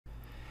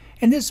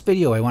In this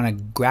video, I want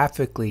to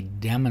graphically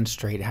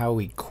demonstrate how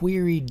we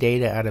query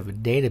data out of a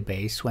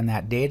database when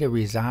that data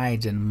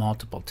resides in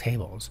multiple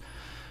tables.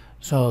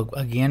 So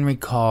again,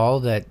 recall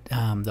that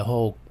the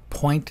whole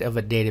point of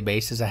a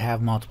database is I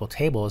have multiple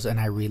tables and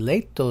I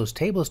relate those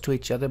tables to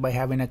each other by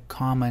having a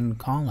common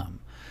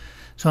column.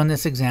 So in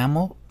this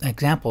example in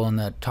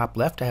the top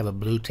left, I have a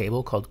blue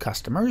table called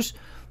customers.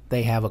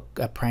 They have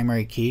a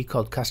primary key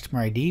called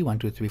customer ID 1,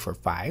 2, 3, 4,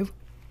 5.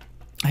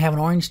 I have an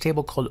orange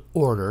table called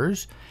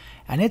orders,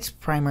 and its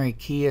primary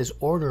key is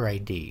order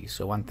ID.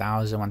 So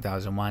 1000,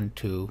 1001,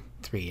 2,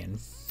 3, and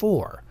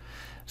 4.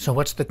 So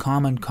what's the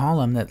common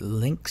column that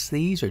links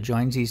these or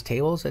joins these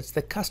tables? It's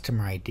the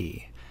customer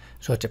ID.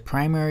 So it's a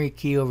primary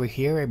key over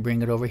here. I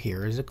bring it over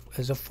here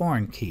as a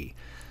foreign key.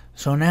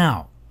 So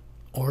now,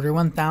 order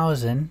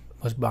 1000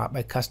 was bought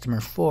by customer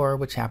 4,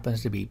 which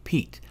happens to be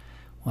Pete.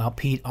 Well,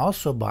 Pete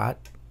also bought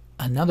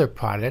another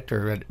product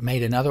or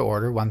made another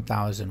order,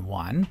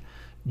 1001.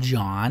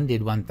 John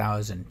did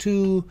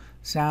 1002.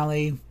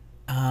 Sally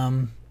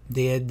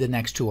did the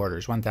next two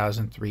orders,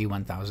 1003,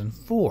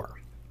 1004.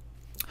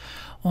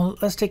 Well,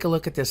 let's take a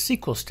look at this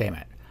SQL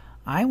statement.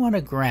 I want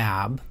to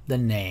grab the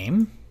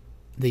name,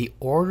 the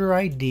order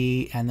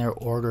ID, and their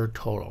order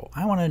total.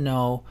 I want to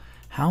know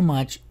how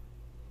much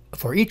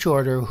for each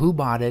order, who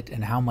bought it,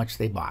 and how much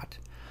they bought.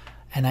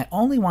 And I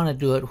only want to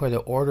do it where the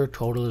order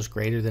total is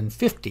greater than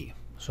 50.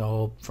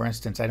 So, for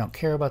instance, I don't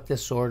care about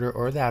this order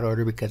or that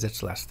order because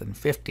it's less than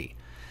 50.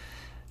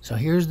 So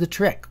here's the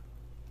trick.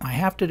 I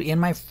have to, in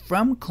my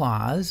from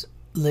clause,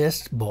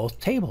 list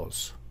both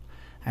tables.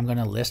 I'm going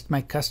to list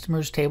my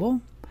customers table.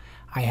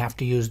 I have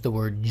to use the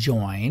word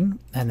join,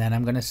 and then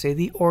I'm going to say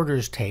the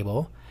orders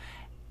table.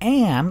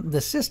 And the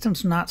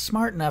system's not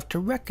smart enough to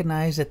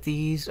recognize that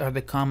these are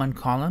the common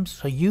columns,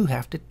 so you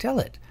have to tell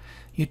it.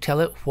 You tell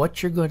it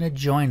what you're going to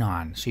join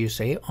on. So you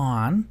say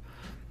on,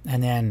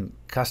 and then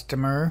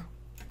customer,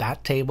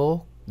 that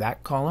table,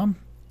 that column,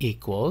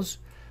 equals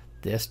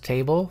this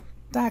table,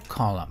 that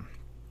column.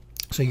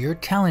 So you're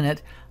telling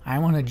it, I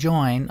want to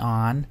join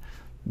on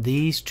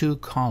these two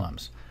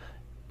columns.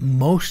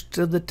 Most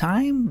of the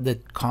time, the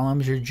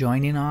columns you're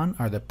joining on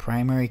are the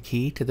primary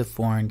key to the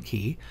foreign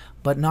key,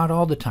 but not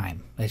all the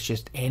time. It's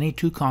just any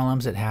two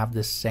columns that have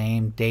the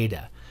same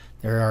data.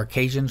 There are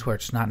occasions where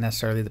it's not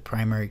necessarily the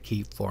primary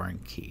key, foreign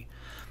key.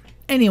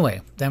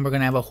 Anyway, then we're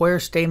going to have a where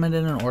statement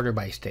and an order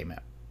by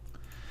statement.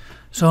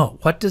 So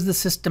what does the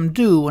system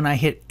do when I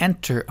hit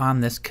enter on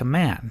this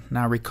command?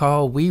 Now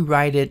recall, we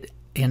write it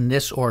in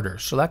this order,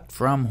 select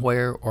from,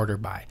 where, order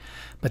by.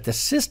 But the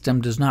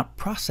system does not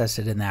process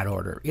it in that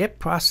order. It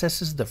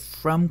processes the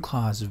from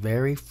clause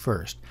very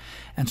first.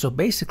 And so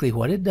basically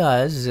what it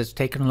does is it's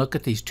taking a look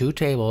at these two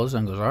tables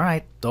and goes, all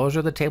right, those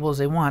are the tables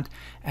they want.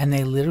 And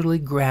they literally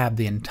grab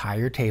the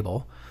entire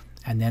table.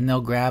 And then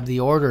they'll grab the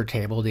order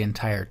table, the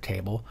entire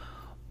table.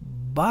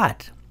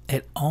 But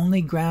it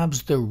only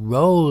grabs the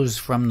rows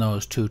from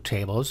those two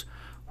tables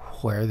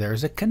where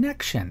there's a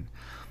connection.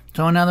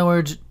 So in other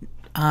words,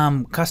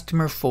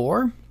 customer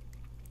 4,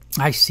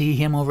 I see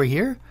him over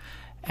here,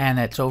 and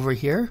it's over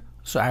here,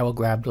 so I will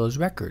grab those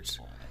records.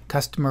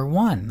 Customer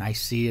 1, I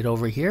see it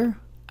over here,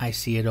 I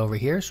see it over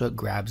here, so it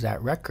grabs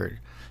that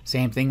record.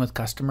 Same thing with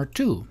customer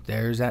 2.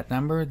 There's that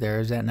number,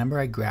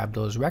 I grab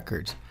those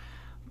records.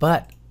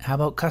 But how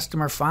about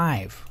customer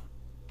 5?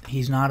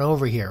 He's not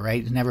over here,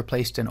 right? He's never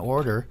placed an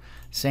order.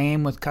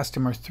 Same with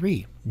customer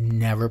 3,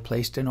 never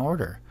placed an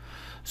order.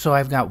 So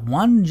I've got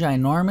one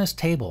ginormous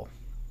table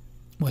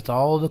with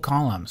all the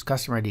columns,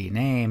 customer ID,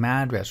 name,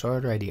 address,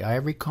 order ID,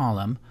 every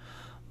column,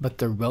 but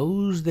the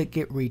rows that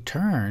get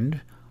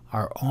returned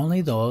are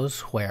only those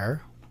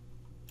where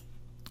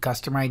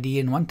customer ID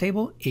in one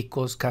table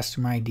equals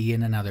customer ID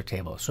in another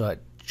table. So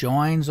it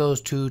joins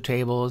those two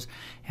tables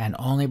and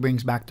only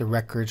brings back the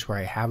records where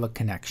I have a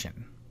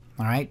connection.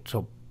 All right,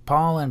 so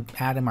Paul and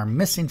Adam are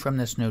missing from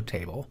this new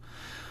table.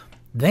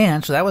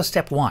 Then, so that was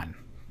step 1.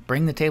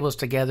 Bring the tables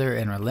together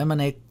and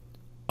eliminate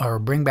or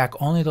bring back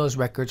only those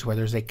records where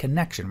there's a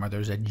connection, where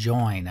there's a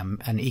join,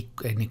 an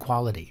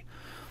equality.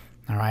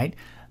 All right.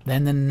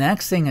 Then the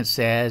next thing it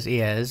says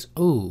is,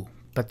 ooh,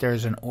 but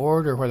there's an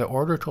order where the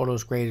order total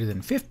is greater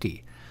than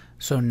 50.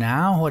 So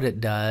now what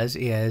it does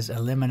is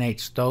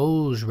eliminates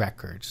those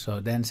records. So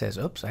it then says,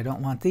 oops, I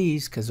don't want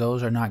these because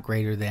those are not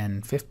greater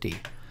than 50.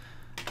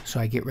 So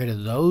I get rid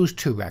of those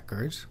two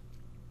records.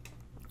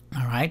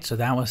 All right, so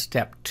that was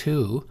step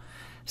 2.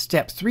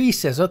 Step 3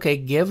 says, okay,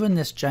 given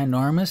this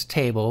ginormous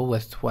table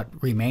with what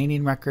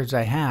remaining records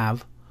I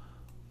have,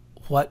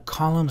 what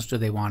columns do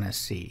they want to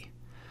see?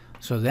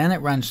 So then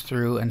it runs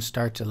through and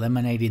starts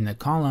eliminating the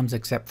columns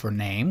except for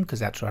name, because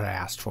that's what I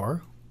asked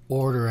for,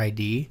 order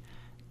ID,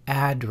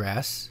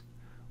 address.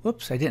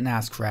 Whoops, I didn't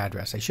ask for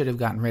address. I should have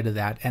gotten rid of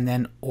that. And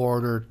then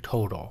order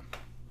total.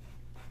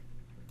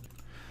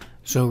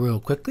 So real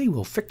quickly,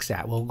 we'll fix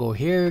that. We'll go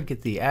here,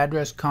 get the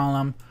address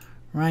column,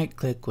 right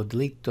click, we'll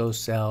delete those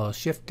cells,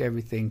 shift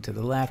everything to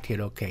the left, hit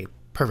OK.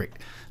 Perfect.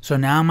 So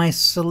now my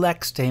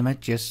select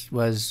statement just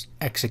was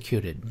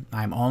executed.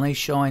 I'm only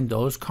showing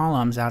those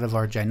columns out of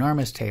our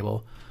ginormous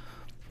table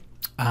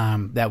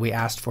that we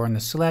asked for in the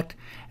select.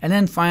 And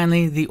then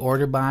finally, the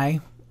order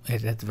by.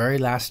 At the very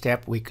last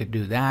step, we could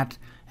do that,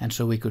 and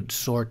so we could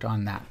sort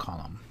on that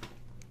column.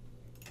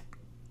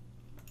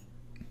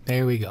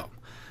 There we go.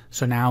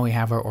 So now we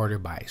have our order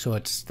by. So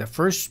it's the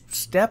first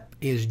step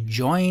is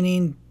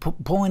joining,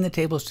 pulling the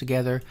tables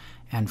together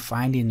and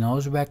finding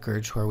those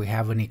records where we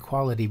have an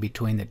equality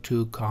between the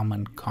two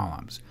common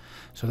columns.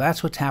 So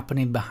that's what's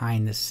happening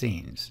behind the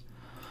scenes.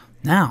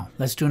 Now,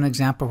 let's do an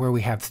example where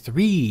we have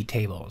 3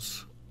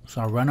 tables.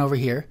 So I'll run over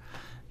here.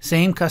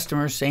 Same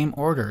customers, same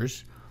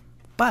orders,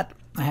 but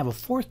I have a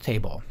 4th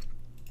table.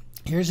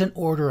 Here's an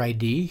order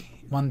ID,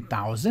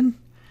 1000.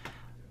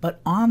 But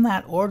on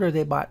that order,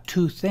 they bought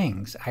 2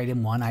 things,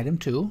 item 1, item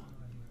 2.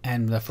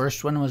 And the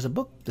first one was a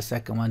book, the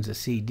second one's a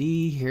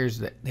CD.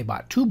 They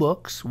bought 2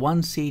 books,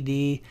 1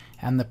 CD,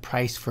 and the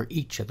price for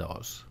each of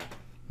those.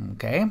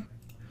 Okay?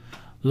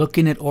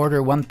 Looking at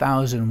order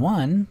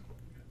 1001,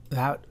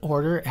 that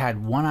order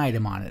had 1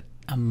 item on it,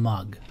 a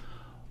mug.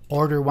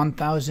 Order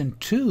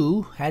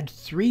 1002 had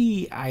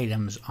 3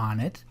 items on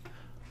it.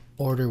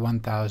 Order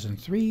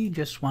 1003,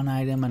 just 1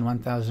 item, and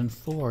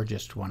 1004,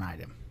 just 1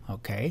 item.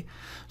 Okay,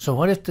 so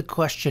what if the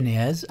question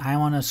is, I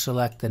want to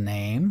select the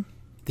name,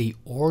 the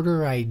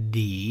order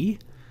ID,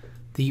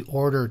 the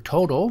order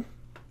total,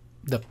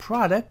 the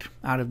product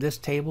out of this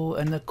table,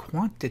 and the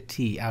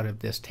quantity out of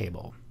this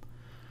table.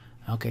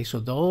 Okay, so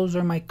those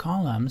are my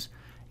columns.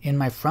 In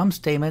my from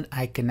statement,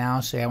 I can now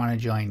say I want to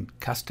join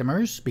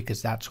customers,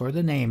 because that's where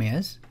the name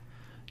is.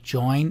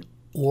 Join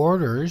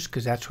orders,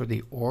 because that's where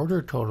the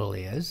order total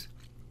is.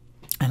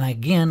 And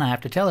again, I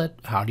have to tell it,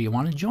 how do you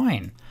want to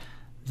join?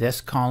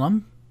 This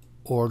column,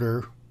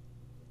 order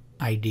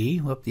ID,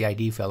 whoop, the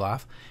ID fell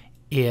off,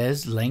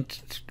 is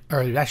linked,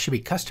 or that should be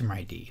customer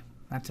ID.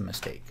 That's a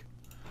mistake.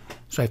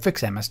 So I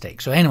fixed that mistake.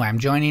 So anyway, I'm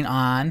joining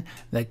on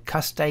the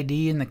cust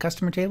ID in the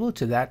customer table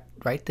to that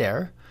right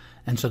there.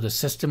 And so the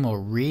system will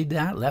read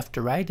that left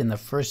to right, and the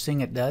first thing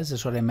it does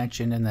is what I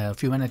mentioned a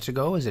few minutes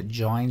ago, is it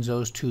joins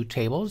those 2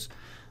 tables,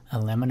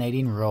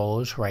 eliminating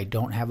rows where I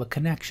don't have a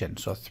connection.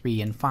 So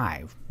 3 and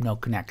 5, no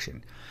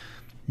connection.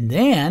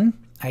 Then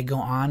I go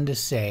on to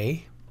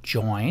say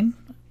join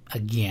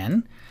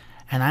again,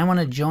 and I want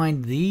to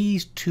join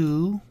these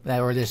 2,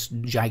 or this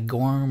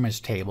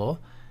ginormous table,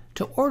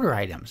 to order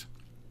items.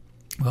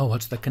 Well,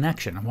 what's the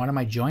connection? What am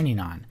I joining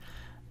on?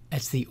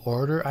 It's the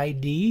order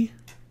ID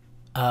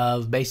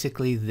of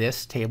basically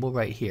this table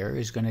right here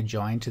is going to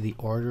join to the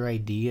order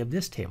ID of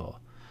this table.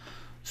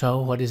 So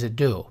what does it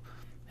do?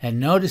 And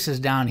notices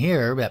down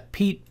here that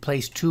Pete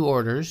placed 2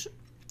 orders,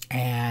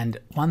 and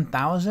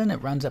 1000,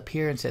 it runs up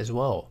here and says,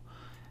 whoa,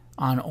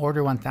 on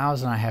order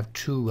 1000 I have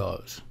 2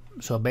 rows.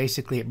 So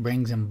basically it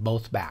brings them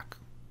both back,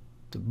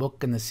 the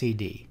book and the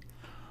CD.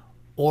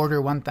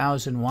 Order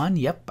 1001,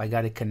 yep, I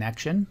got a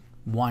connection,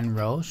 1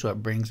 row, so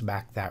it brings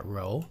back that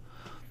row.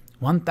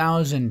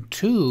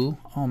 1002,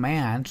 oh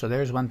man, so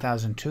there's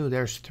 1002,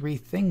 there's 3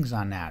 things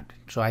on that.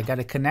 So I got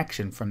a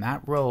connection from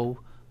that row,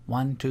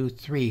 1, 2,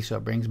 3, so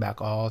it brings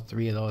back all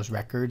 3 of those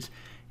records,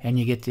 and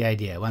you get the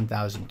idea,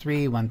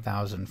 1003,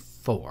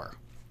 1004.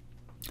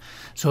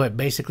 So it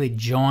basically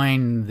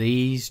joined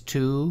these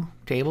 2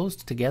 tables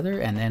together,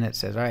 and then it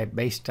says, all right,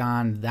 based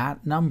on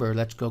that number,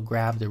 let's go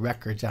grab the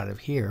records out of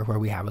here where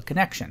we have a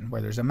connection,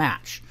 where there's a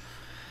match.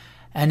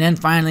 And then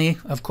finally,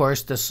 of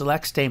course, the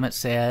select statement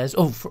says,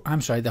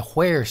 the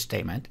where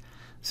statement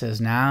says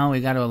now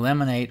we got to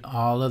eliminate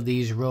all of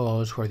these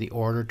rows where the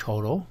order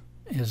total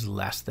is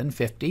less than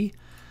 50.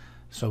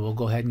 So we'll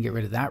go ahead and get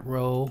rid of that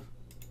row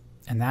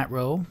and that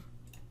row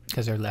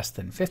because they're less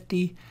than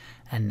 50.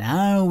 And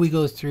now we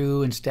go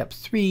through in step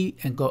 3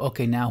 and go,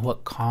 okay, now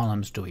what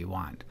columns do we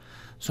want?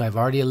 So I've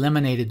already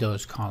eliminated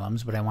those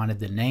columns, but I wanted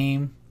the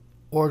name,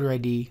 order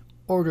ID,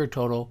 order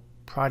total,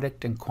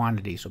 product, and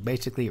quantity. So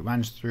basically it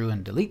runs through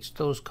and deletes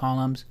those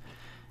columns.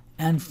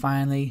 And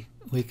finally,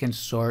 we can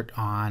sort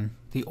on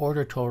the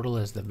order total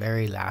as the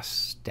very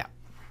last step.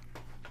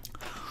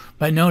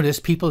 But notice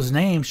people's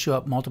names show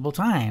up multiple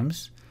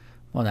times.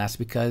 Well, that's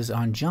because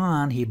on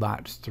John, he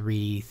bought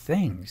 3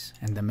 things.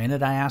 And the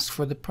minute I ask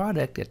for the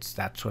product,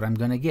 that's what I'm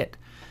going to get.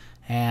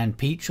 And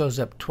Pete shows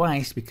up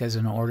twice because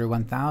in order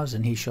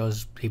 1000,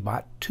 he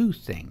bought 2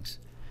 things.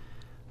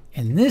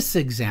 In this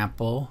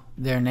example,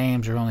 their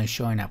names are only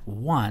showing up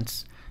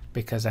once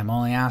because I'm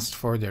only asked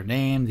for their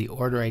name, the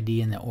order ID,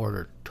 and the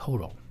order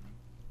total.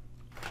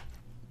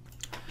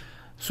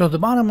 So the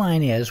bottom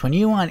line is, when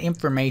you want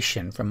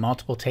information from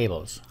multiple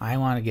tables, I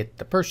want to get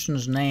the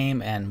person's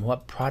name and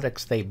what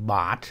products they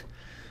bought,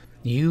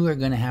 you are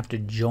going to have to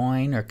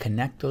join or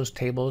connect those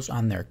tables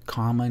on their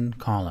common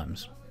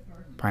columns,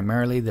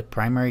 primarily the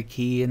primary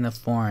key and the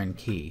foreign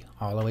key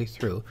all the way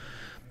through.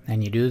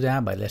 And you do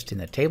that by listing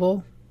the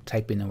table,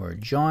 typing the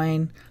word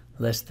join,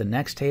 list the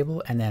next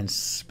table, and then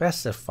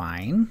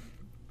specifying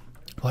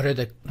what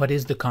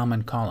is the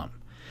common column.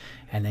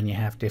 And then you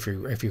have to,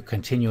 if you're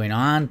continuing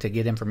on to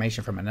get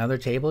information from another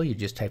table, you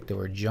just type the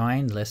word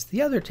join, list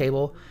the other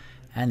table,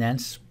 and then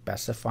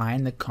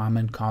specifying the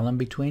common column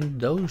between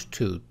those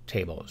 2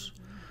 tables.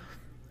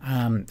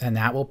 And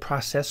that will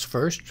process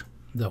first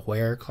The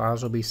where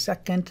clause will be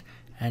second,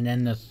 and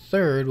then the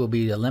third will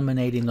be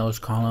eliminating those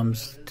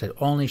columns to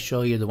only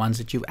show you the ones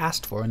that you've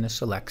asked for in the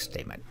select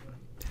statement.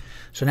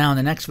 So now in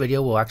the next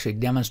video, we'll actually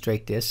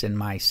demonstrate this in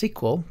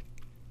MySQL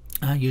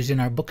using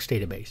our books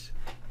database.